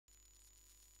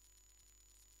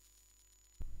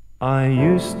I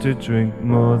used to drink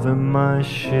more than my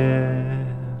share,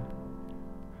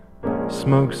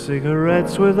 smoke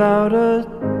cigarettes without a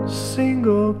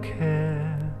single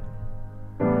care.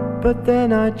 But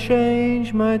then I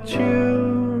changed my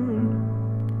tune.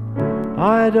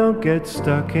 I don't get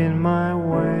stuck in my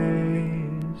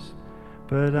ways,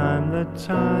 but I'm the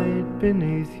tide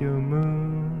beneath your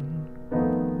moon.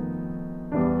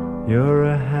 You're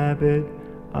a habit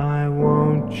I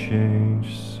won't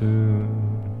change soon.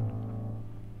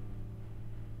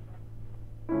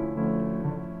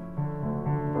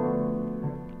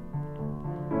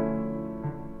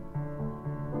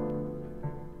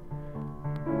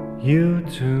 You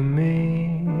to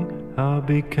me are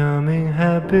becoming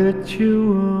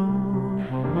habitual,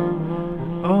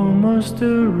 almost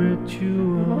a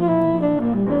ritual,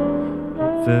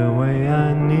 the way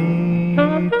I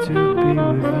need to be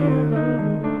with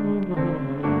you.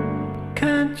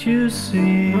 Can't you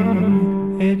see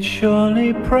it's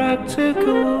surely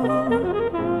practical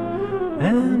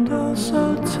and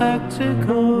also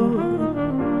tactical?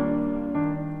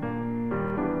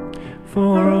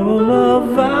 For all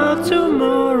of our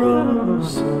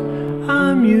tomorrows,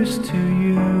 I'm used to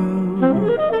you.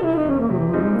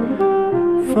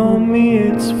 For me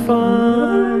it's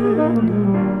fine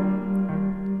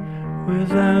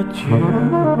without you.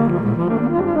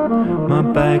 My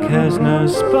back has no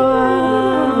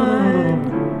spine.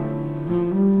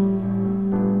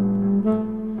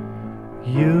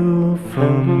 You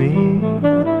for me,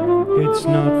 it's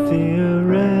not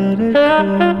theoretical,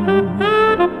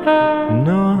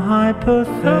 no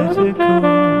hypothetical.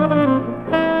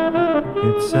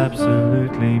 It's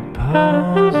absolutely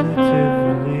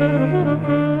positively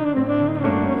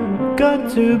got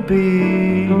to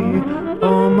be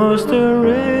almost a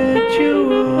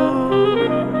ritual.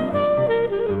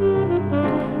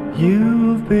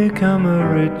 You've become a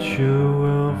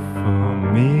ritual for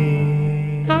me.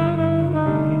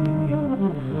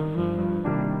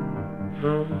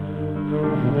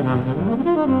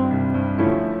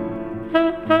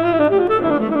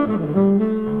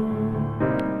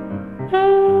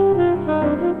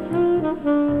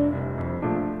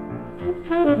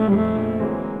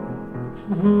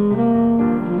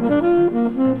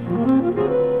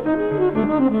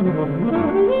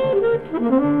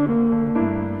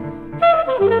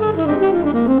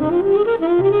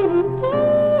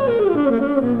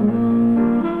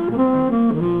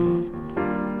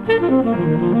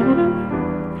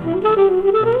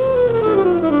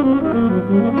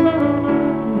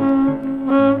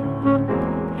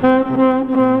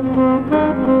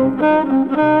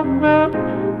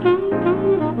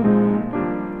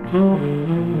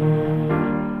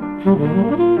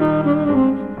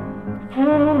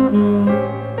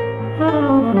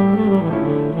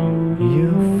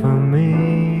 You for me,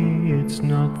 it's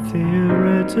not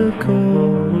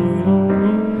theoretical,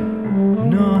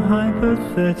 no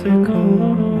hypothetical.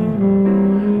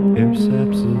 It's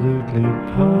absolutely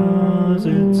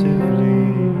positively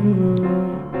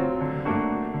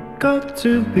got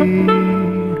to be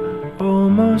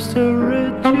almost a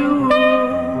ritual.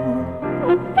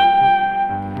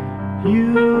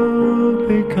 You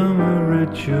become a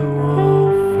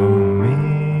ritual for me.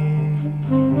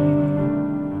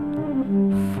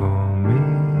 For me.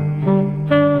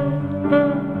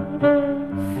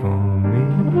 For me.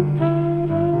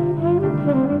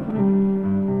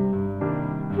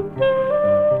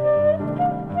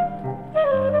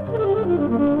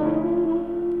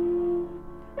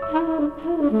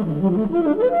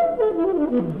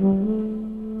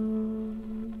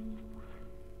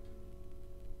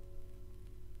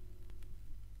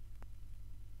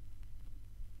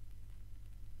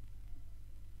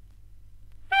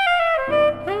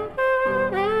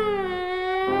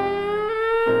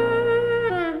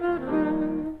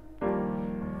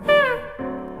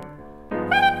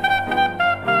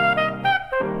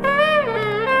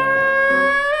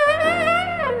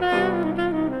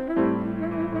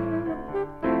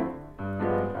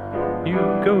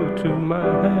 To my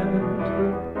head,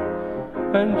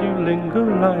 and you linger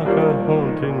like a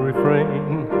haunting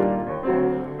refrain,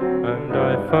 and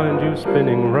I find you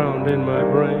spinning round in my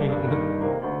brain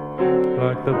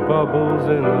like the bubbles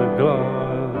in a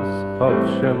glass of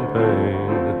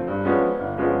champagne.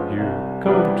 You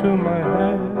go to my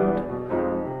head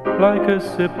like a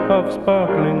sip of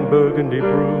sparkling burgundy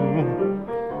brew,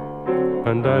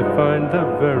 and I find the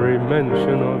very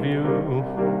mention of you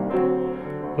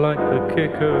like the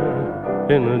kicker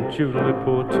in a julep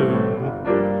or two.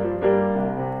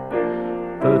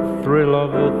 The thrill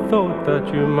of the thought that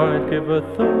you might give a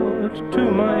thought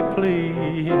to my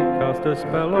plea cast a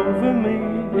spell over me,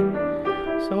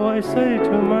 So I say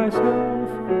to myself,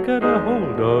 get a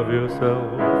hold of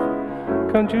yourself.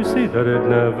 Can't you see that it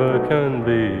never can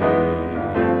be?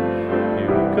 You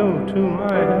go to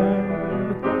my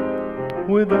head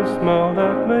with a smile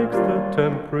that makes the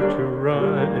temperature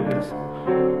rise,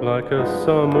 like a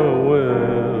summer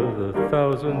with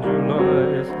 1,000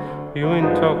 Julys. You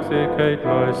intoxicate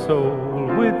my soul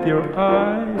with your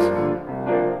eyes,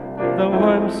 though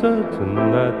I'm certain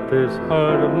that this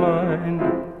heart of mine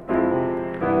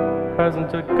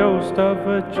hasn't a ghost of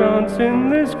a chance in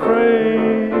this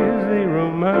crazy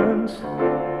romance.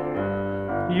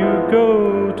 You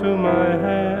go to my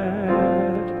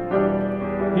head,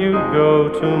 you go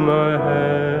to my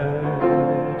head,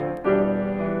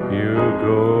 you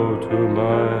go to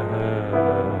my head.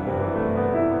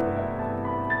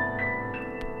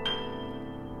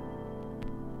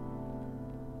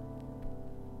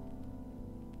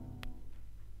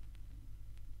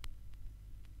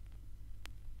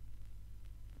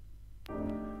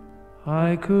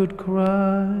 I could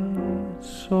cry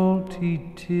salty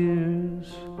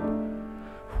tears.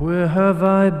 Where have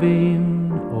I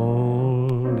been all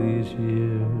these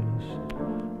years?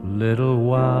 Little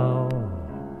wow,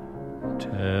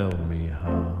 tell me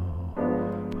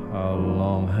how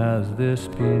long has this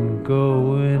been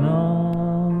going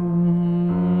on?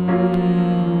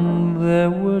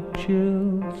 There were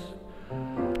chills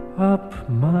up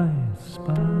my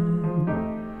spine,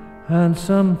 and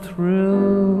some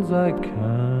thrills I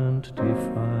can't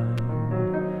define.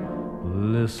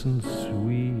 Listen,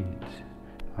 sweet,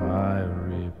 I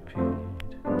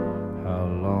repeat, how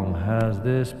long has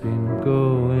this been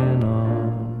going on?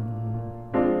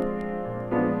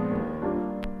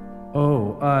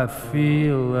 Oh, I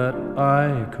feel that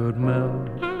I could melt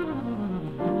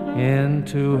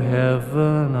into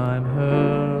heaven. I'm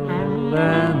hurled,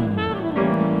 and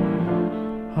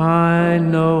I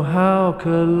know how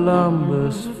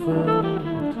Columbus felt,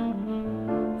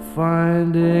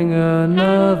 finding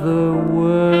another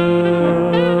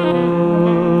world.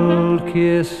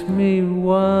 Kiss me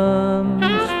once,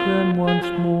 then once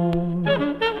more.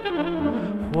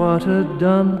 What a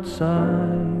dunce I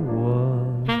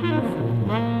was before.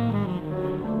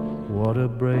 What a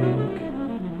break,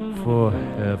 for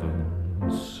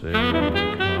heaven's sake.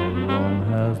 How long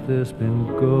has this been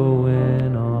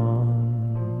going on?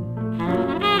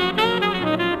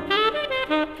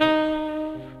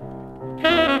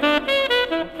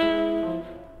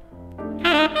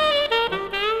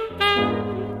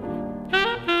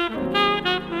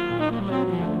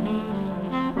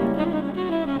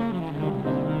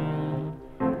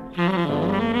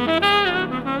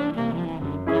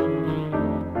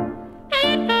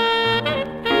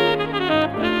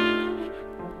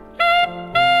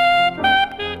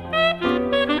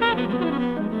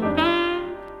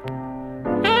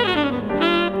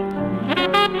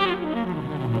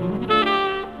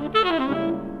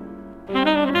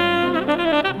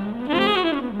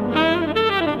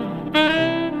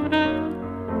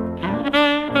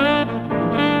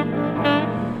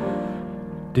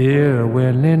 Dear,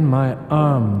 when in my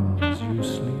arms you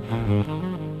sleep,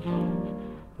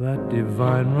 that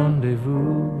divine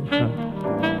rendezvous.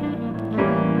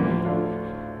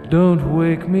 Don't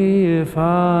wake me if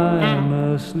I'm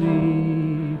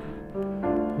asleep.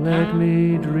 Let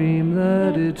me dream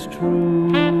that it's true.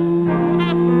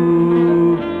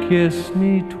 Kiss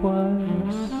me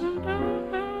twice,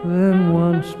 then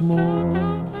once more.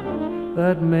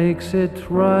 That makes it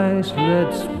thrice,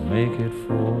 let's make it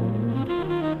four.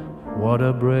 What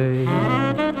a break,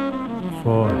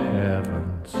 for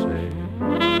heaven's sake.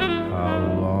 How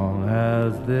long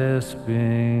has this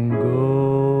been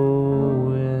going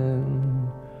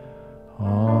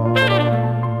on?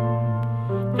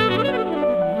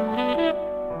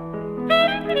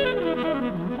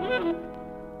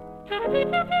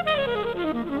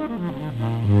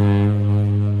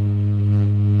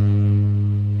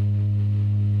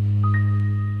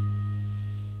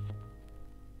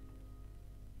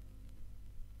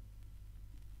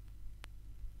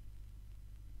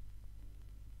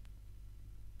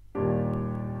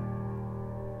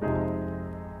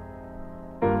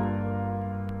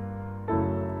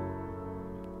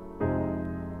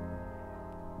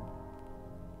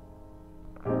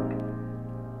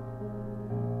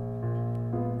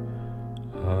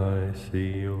 I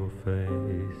see your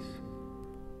face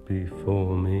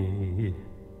before me,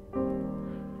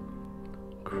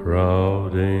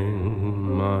 crowding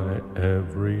my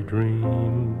every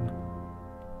dream.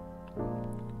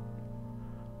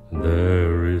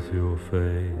 There is your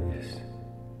face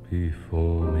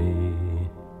before me.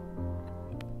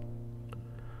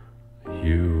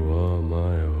 You are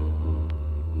my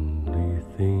only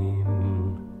theme.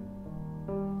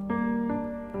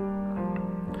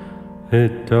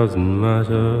 It doesn't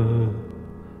matter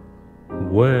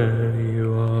where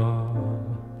you are,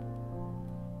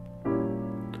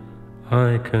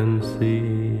 I can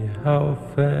see how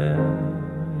fair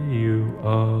you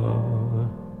are.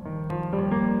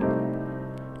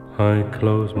 I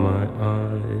close my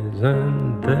eyes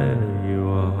and there you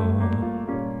are.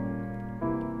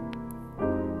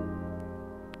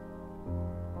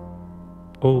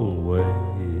 Always.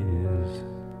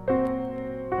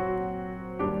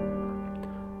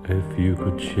 If you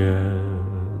could share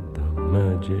the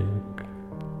magic,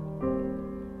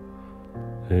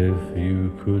 if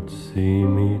you could see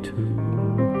me too,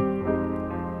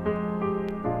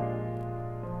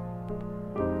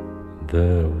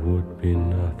 there would be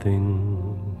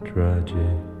nothing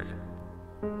tragic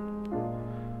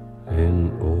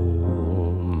in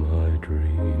all my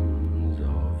dreams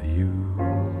of you.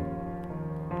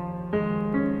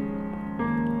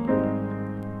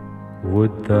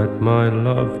 Would that my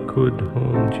love could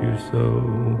haunt you so,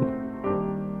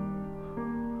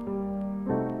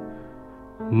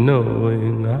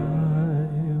 knowing I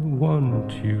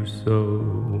want you so.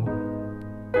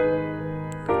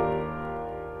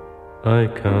 I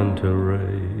can't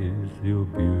erase your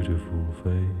beautiful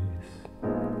face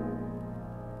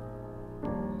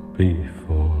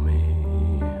before me.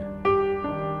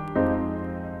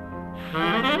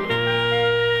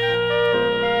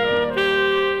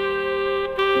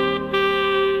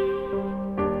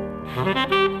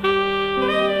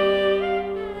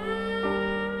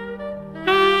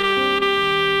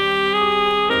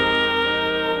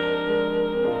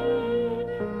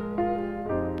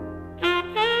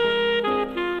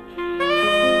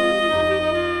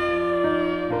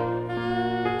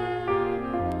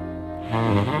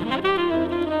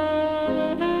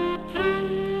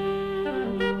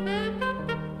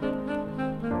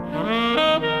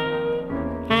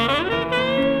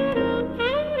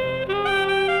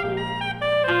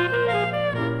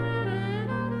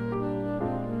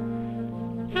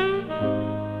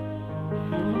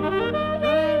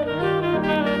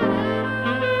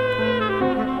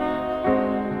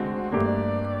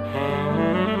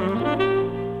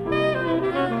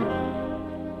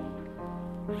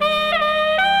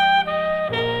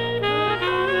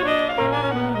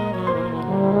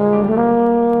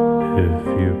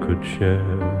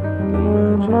 Share the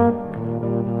magic,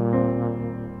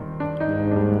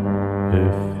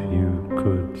 if you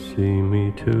could see me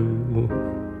too,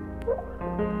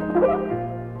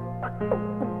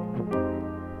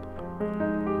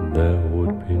 there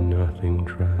would be nothing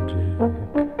tragic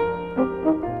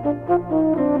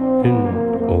in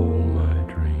all my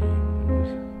dreams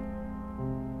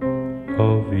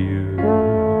of you.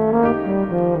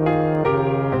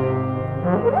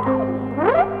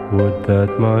 Would that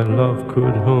my love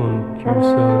could haunt you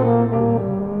so,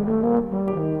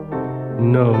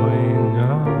 knowing I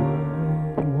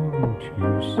want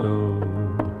you so.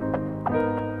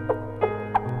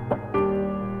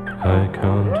 I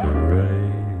can't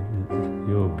erase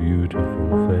your beautiful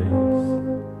face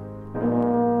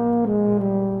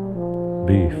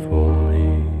before me.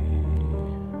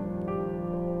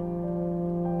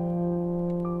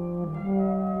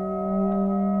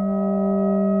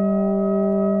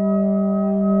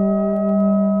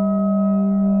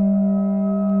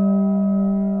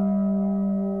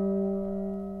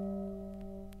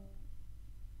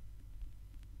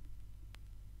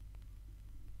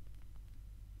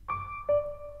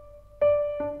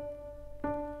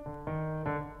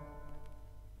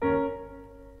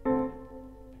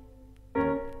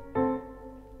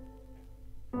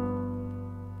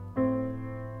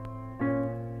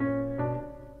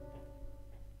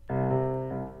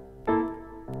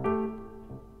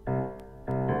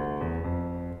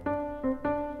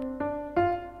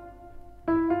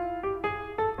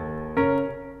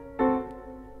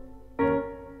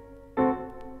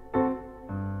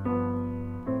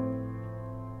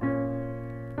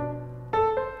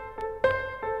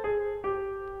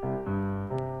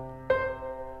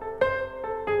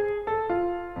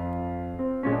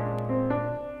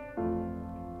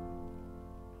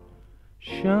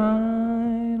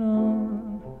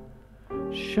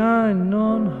 Shine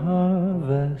on,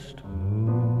 harvest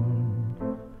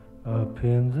moon, up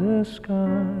in the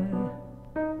sky.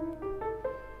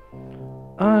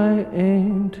 I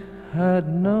ain't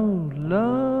had no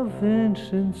lovin'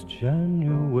 since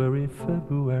January,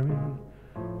 February,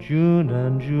 June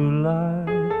and July.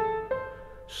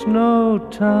 Snow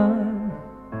time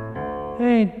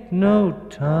ain't no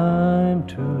time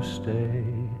to stay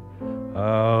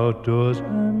outdoors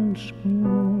and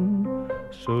spoon.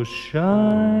 So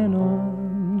shine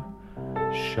on,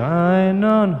 shine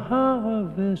on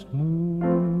harvest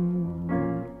moon.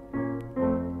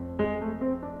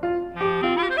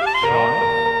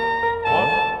 Shine on,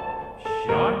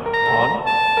 shine on.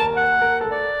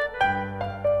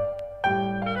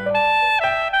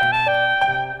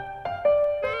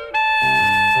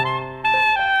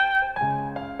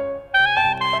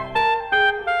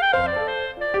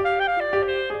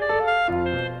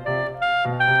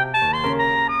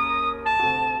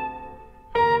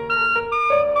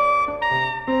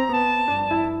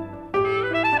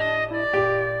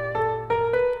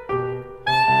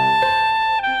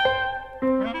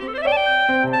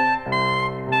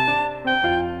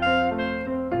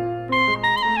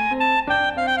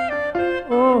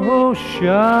 Oh,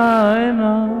 shine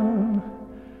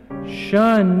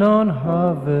on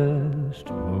harvest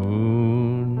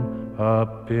moon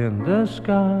up in the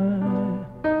sky.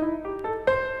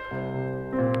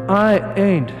 I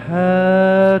ain't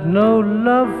had no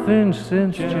loving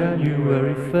since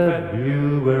January,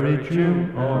 February,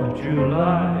 June or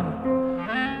July.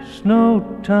 Snow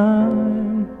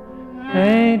time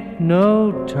ain't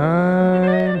no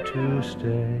time to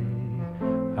stay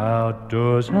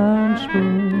outdoors and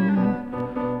spoon.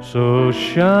 So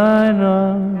shine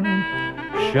on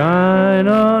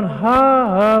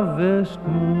harvest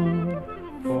moon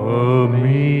for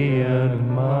me and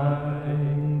my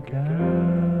gal.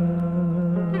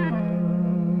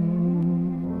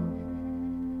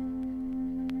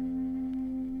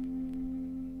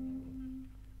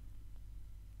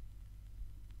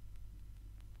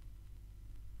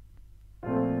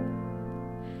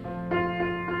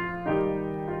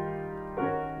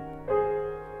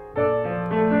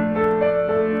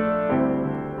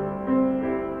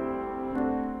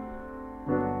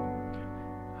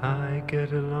 I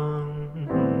get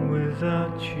along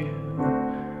without you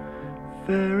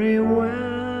very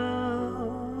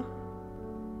well.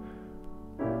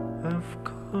 Of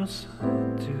course I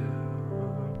do,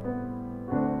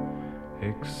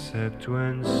 except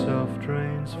when soft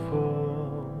rains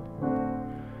fall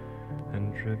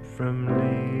and drip from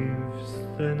leaves.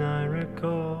 Then I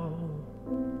recall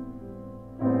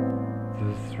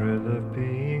the thrill of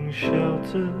being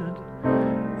sheltered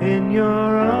in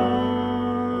your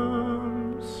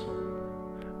arms.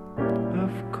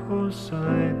 Of course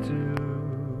I do,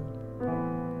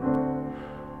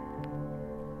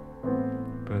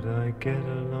 but I get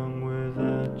along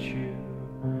without you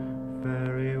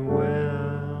very well.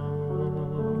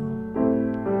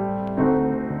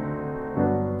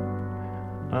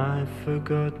 I've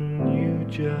forgotten you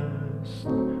just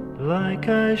like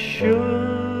I should.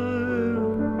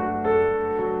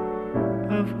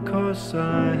 Of course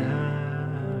I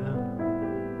have,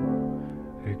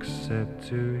 except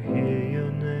to hear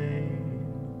your name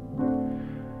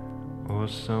or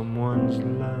someone's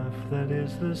laugh that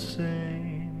is the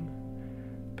same.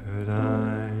 But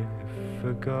I've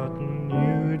forgotten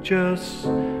you just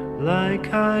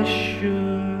like I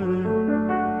should.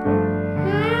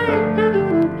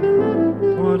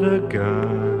 What a guy,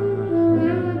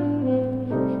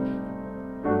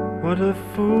 what a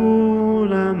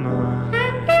fool am I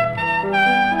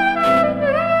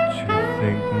to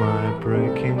think my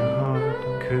breaking heart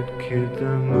could kid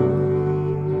the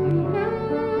moon.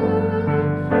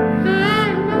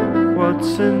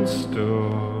 What's in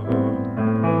store?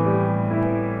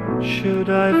 Should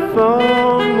I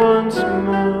fall once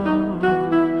more?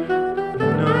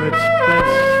 No, it's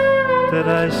best that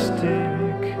I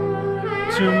stick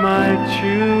to my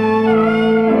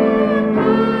tune.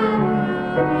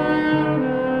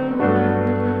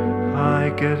 I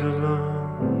get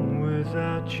along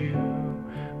without you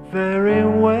very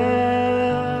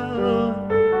well.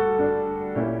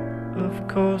 Of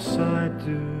course I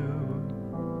do,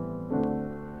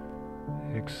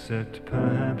 except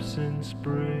perhaps in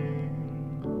spring.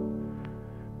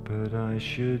 But I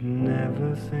should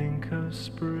never think of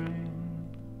spring,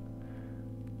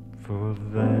 for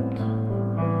that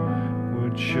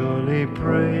would surely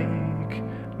break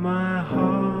my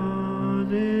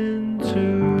heart in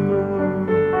two.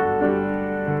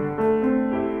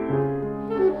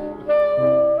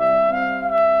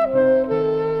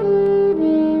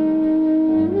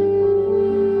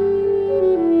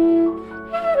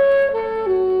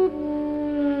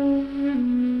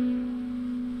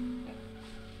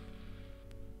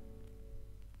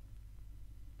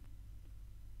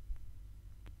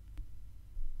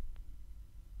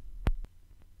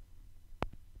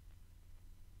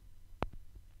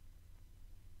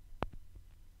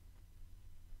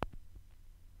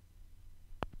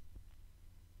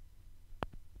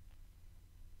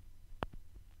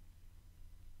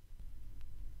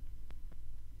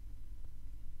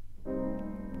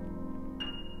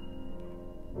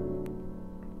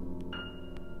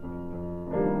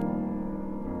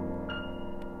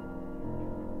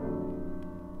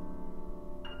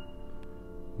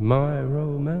 My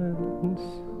romance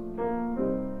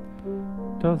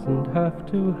doesn't have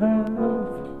to have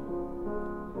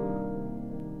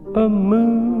a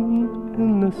moon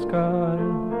in the sky.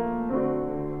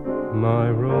 My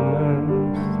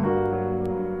romance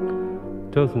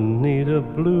doesn't need a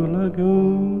blue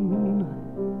lagoon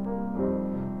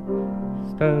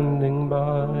standing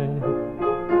by.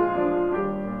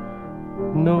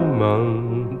 No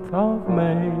month of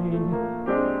May,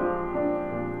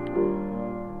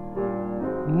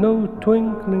 no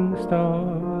twinkling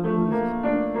stars,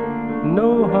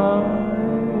 no hideaway,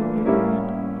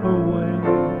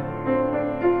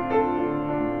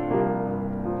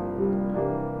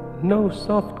 no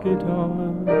soft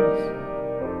guitars.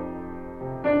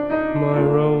 My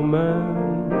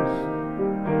romance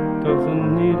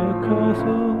doesn't need a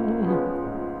castle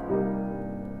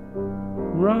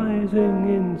rising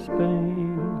in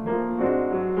Spain,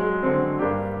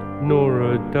 nor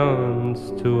a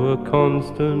dance to a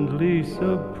constantly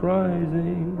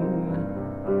surprising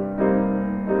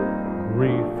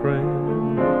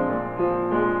refrain.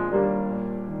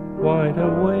 Wide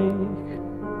awake,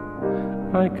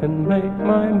 I can make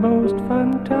my most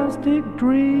fantastic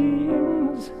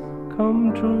dreams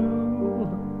come true.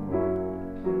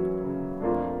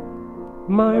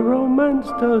 My romance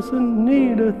doesn't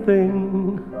need a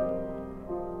thing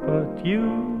but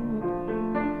you.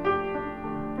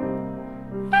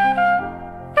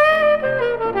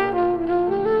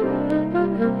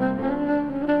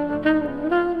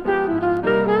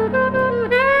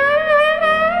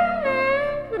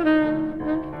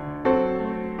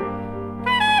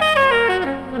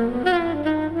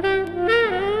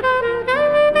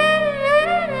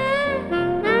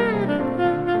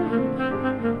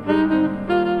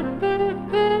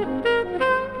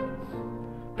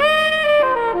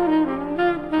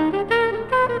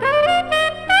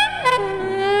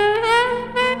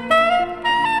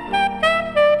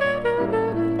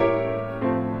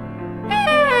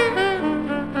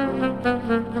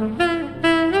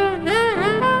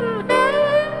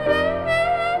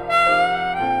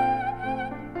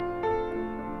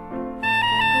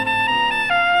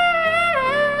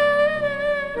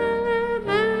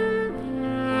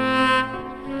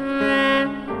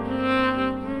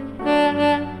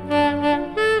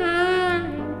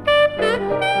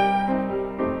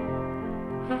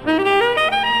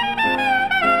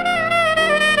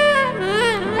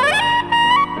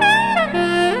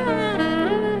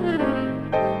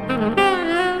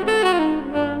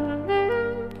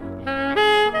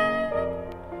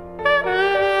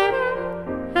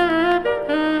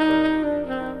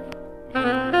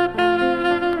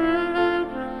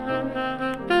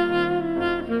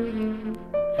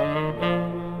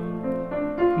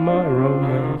 My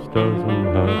romance doesn't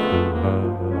have to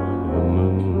have a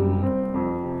moon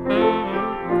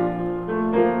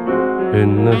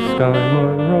in the sky.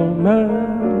 My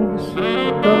romance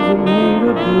doesn't need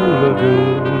a blue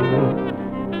lagoon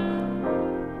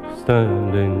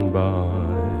standing by.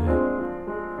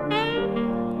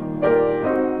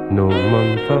 No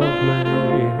month of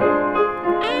May,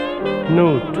 no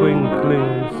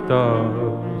twinkling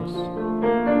stars,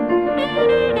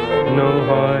 no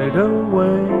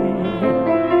hideaway,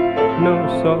 no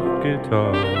soft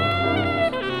guitars.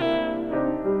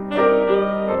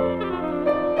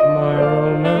 My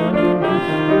romance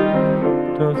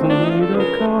doesn't need a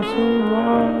castle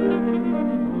rising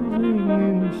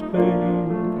in Spain,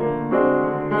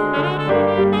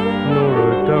 nor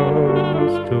a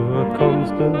dance to a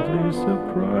constantly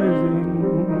surprising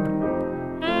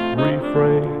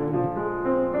refrain.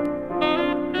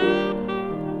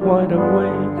 Wide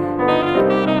awake,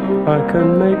 I can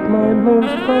make my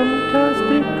most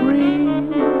fantastic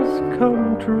dreams come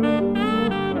true.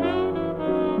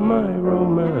 My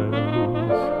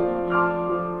romance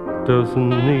doesn't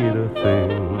need a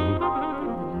thing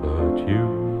but you.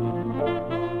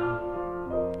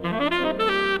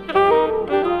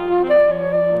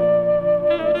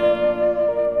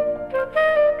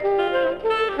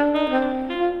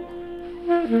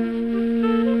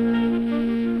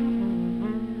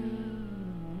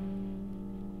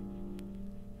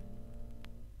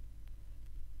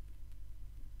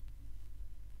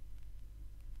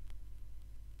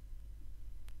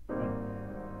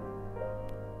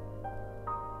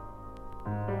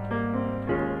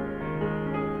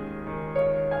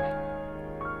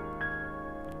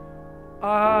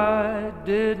 I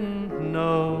didn't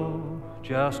know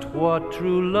just what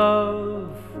true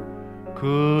love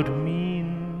could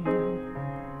mean.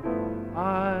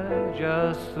 I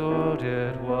just thought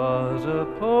it was a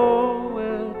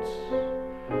poet's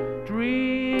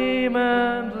dream,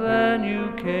 and then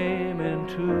you came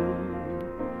into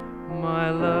my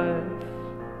life,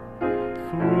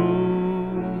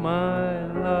 through my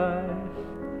life,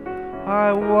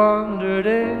 I wandered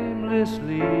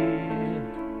aimlessly.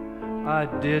 I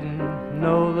didn't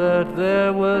know that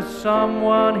there was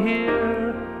someone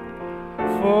here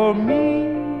for me,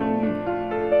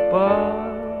 but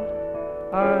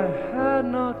I had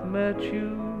not met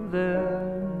you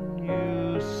then,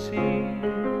 you see.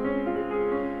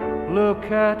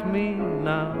 Look at me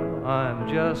now, I'm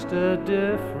just a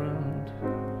different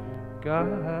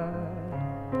guy.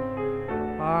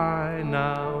 I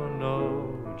now know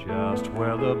just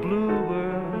where the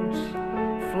bluebirds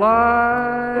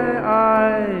fly.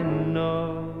 I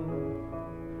know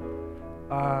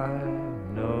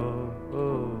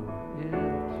it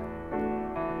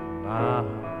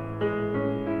now.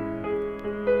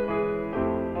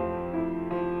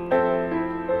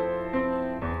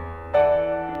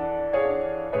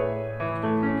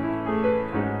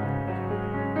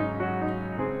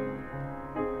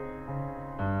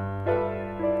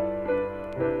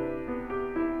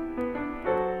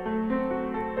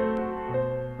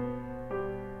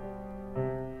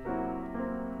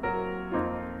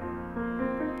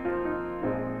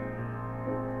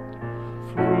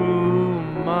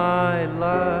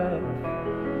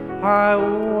 I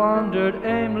wandered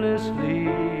aimlessly.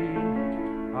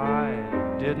 I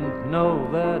didn't know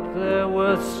that there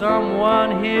was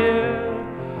someone here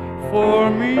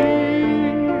for me,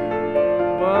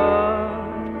 but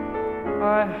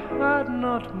I had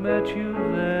not met you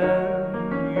then,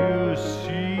 you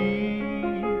see.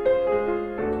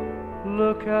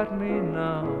 Look at me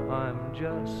now, I'm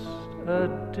just a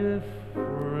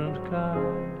different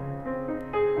kind.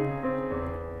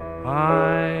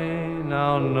 I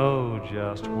now know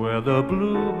just where the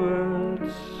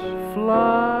bluebirds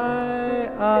fly.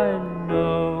 I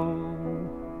know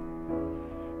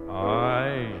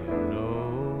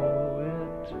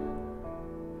it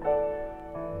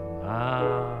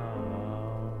now.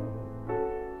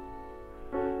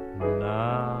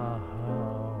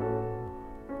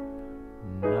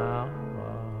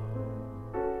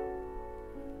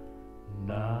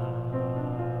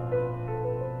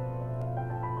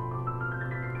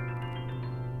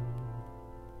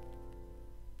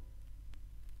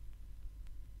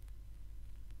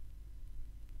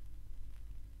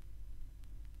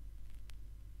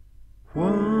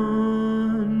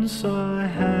 Once I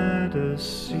had a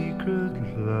secret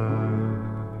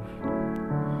love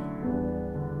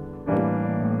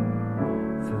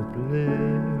that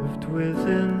lived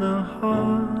within the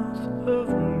heart of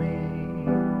me.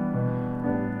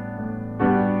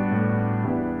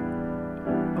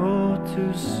 Oh,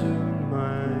 too soon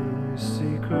my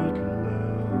secret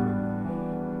love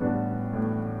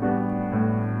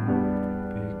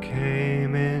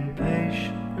became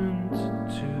impatient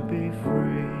to be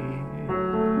free.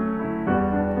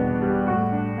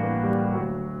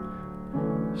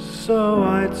 So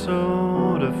I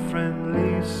told a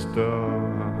friendly star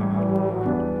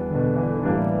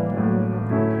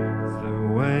the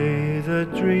way the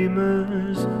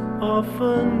dreamers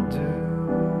often do,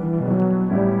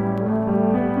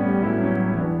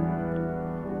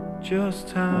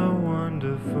 just how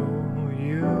wonderful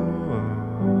you are.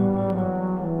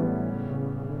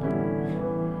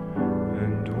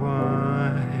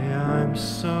 I'm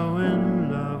so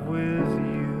in love with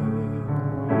you.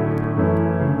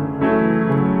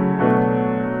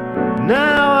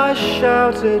 Now I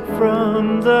shouted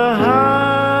from the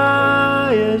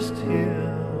highest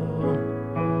hill,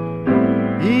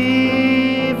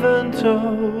 even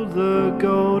told the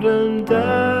golden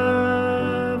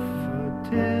daffodil.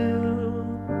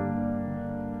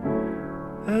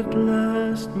 At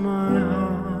last my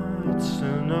heart's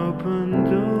an open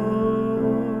door,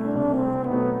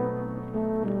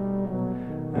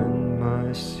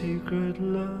 my secret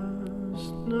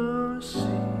love's no secret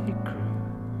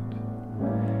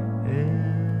anymore.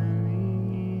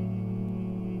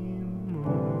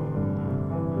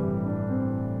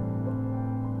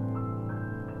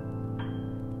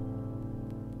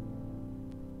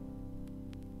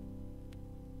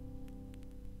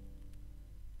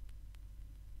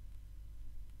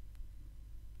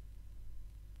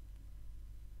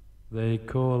 They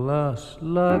call us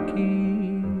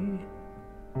lucky,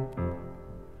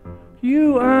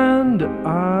 you and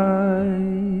I,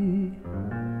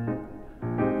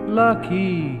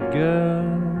 lucky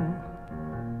girl,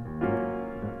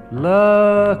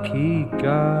 lucky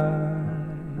guy.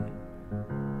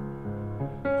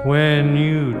 When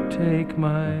you take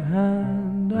my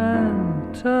hand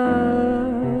and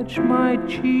touch my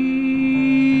cheek,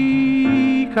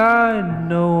 I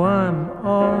know I'm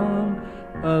on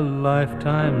a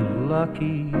lifetime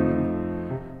lucky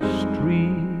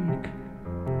streak,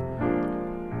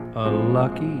 a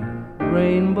lucky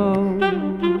rainbow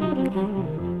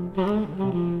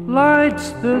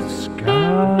lights the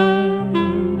sky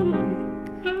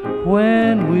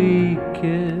when we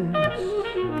kiss,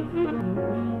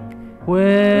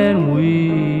 when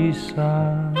we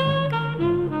sigh.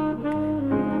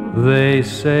 They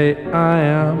say I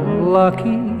am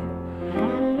lucky,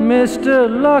 Mr.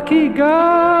 Lucky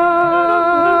Guy,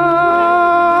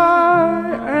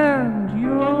 and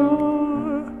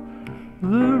you're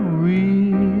the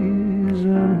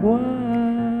reason why.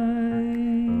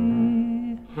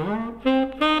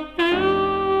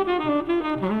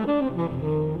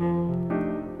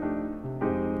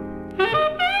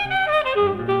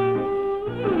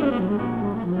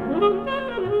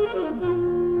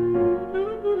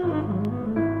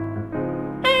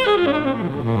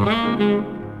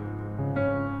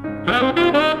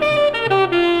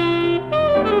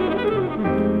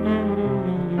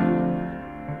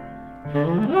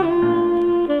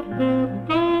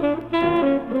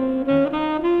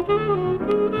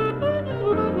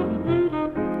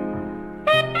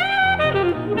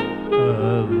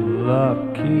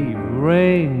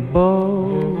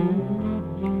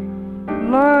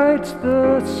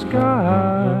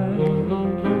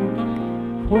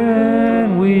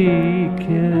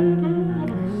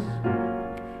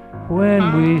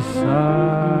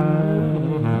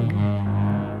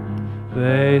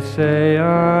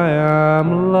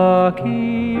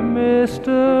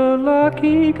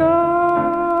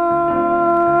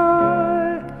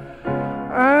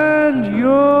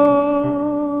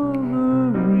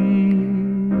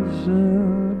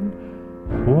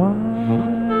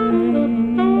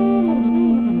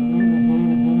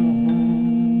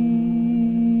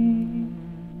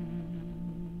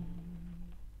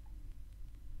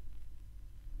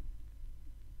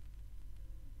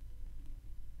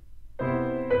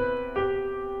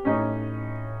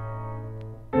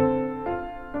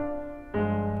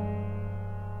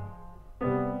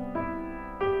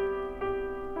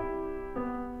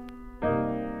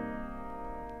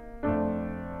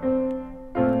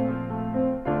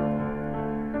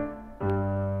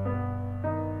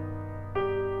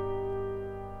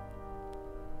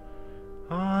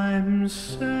 I'm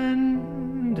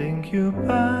sending you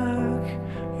back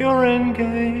your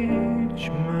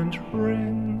engagement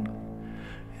ring,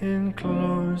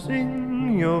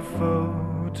 enclosing your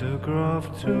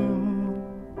photograph too,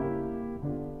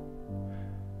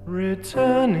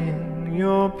 returning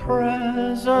your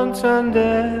present and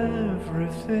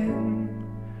everything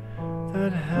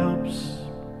that helps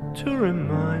to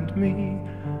remind me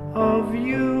of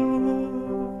you.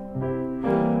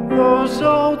 Those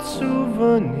old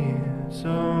souvenirs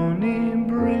only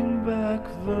bring back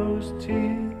those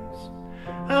tears,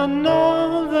 and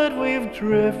now that we've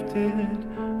drifted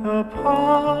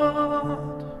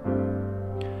apart,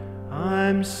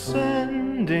 I'm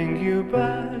sending you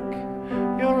back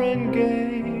your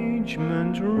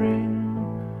engagement ring,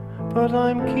 but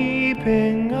I'm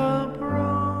keeping a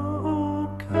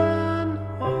broken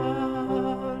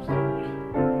heart.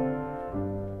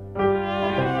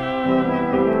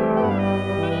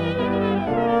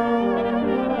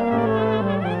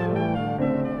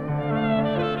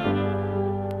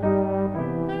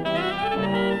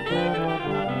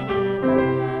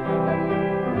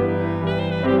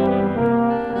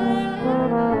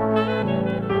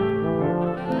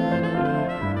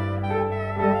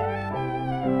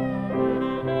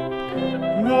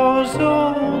 Those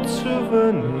old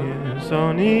souvenirs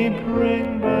only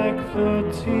bring back the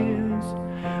tears,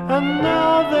 and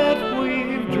now that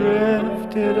we've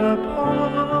drifted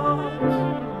apart,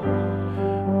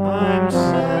 I'm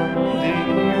sending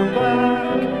you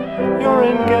back your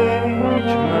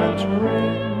engagement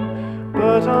ring,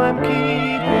 but I'm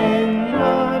keeping a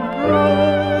broken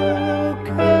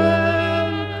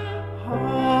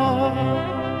heart.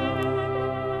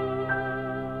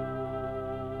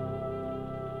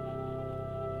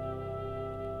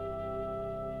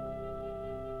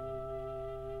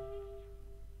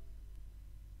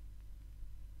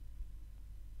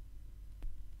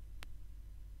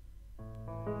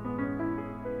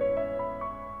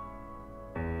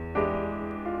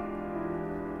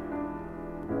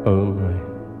 Oh,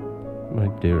 my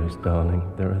dearest darling,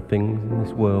 there are things in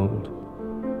this world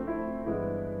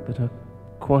that are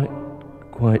quite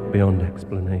beyond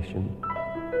explanation.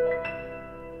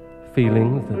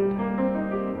 Feelings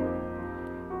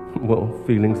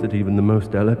that even the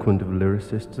most eloquent of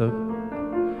lyricists are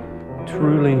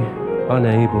truly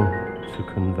unable to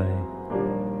convey.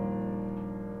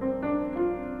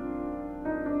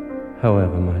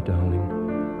 However, my darling,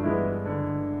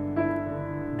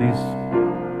 these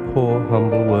poor,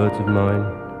 humble words of mine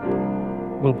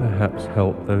will perhaps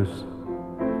help those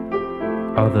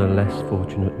other less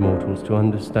fortunate mortals to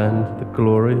understand the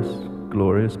glorious,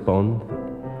 glorious bond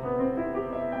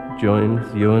that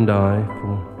joins you and I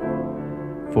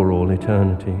for all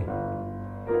eternity.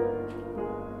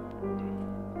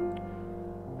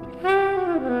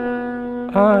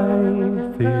 I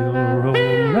feel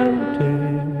romantic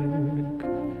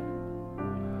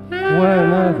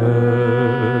whenever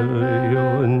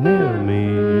you're near me.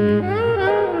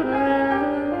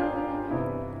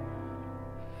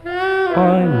 I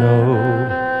know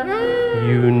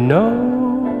you know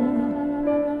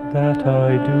that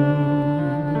I do.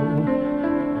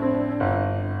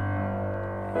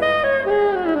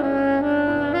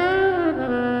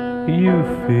 You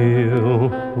feel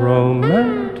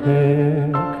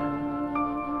romantic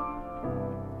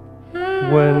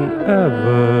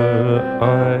whenever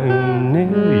I'm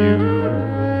near you.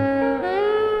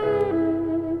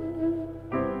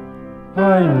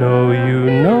 I know you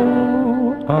know,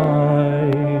 I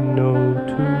know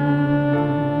too.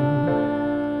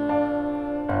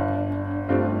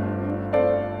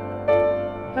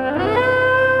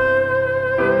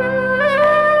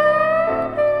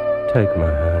 Take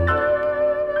my hand.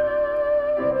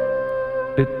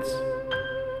 It's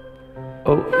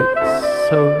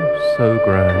so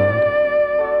grand,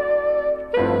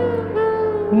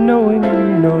 knowing you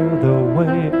know the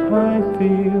way I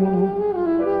feel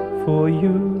for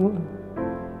you,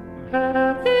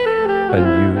 and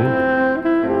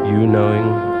you knowing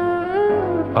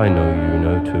I know you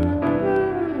know too.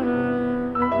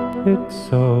 It's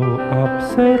so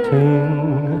upsetting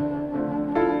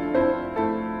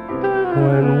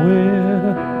when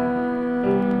we're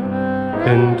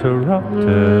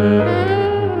interrupted.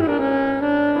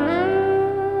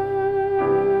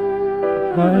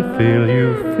 I feel you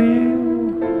feel,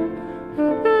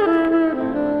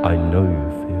 I know you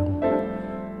feel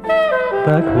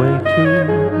that way too,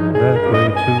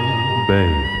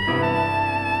 babe.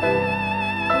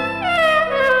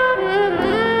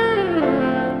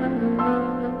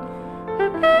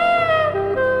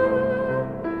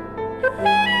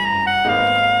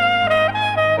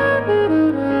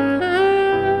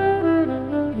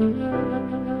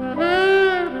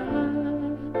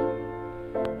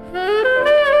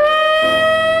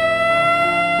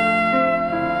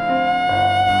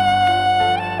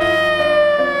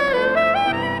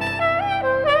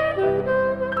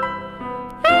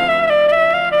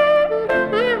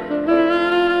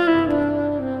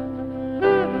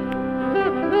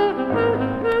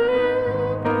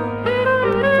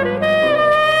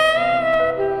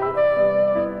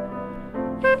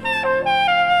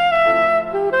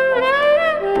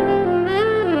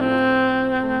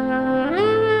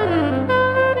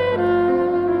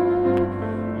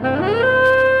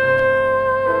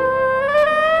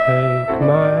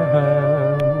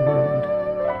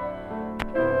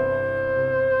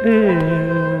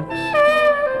 It's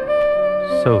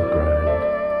so grand.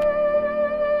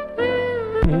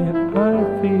 Yeah, I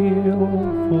feel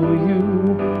for you.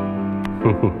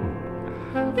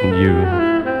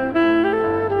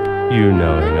 You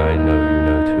knowing I know you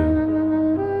know too.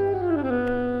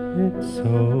 It's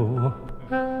so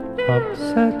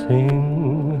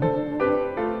upsetting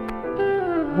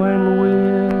when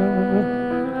we're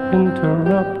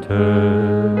interrupted.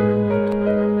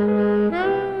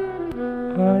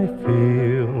 I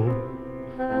feel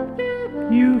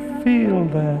you feel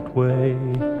that way.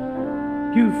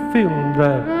 You feel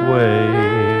that way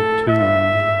too,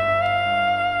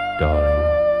 darling.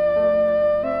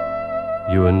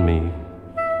 You and me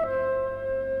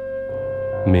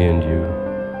and you.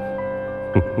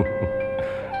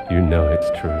 You know it's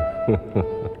true.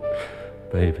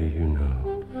 Baby, you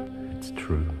know it's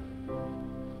true.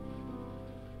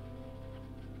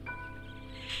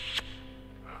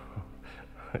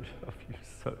 I love you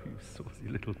so, you saucy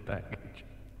little baggage.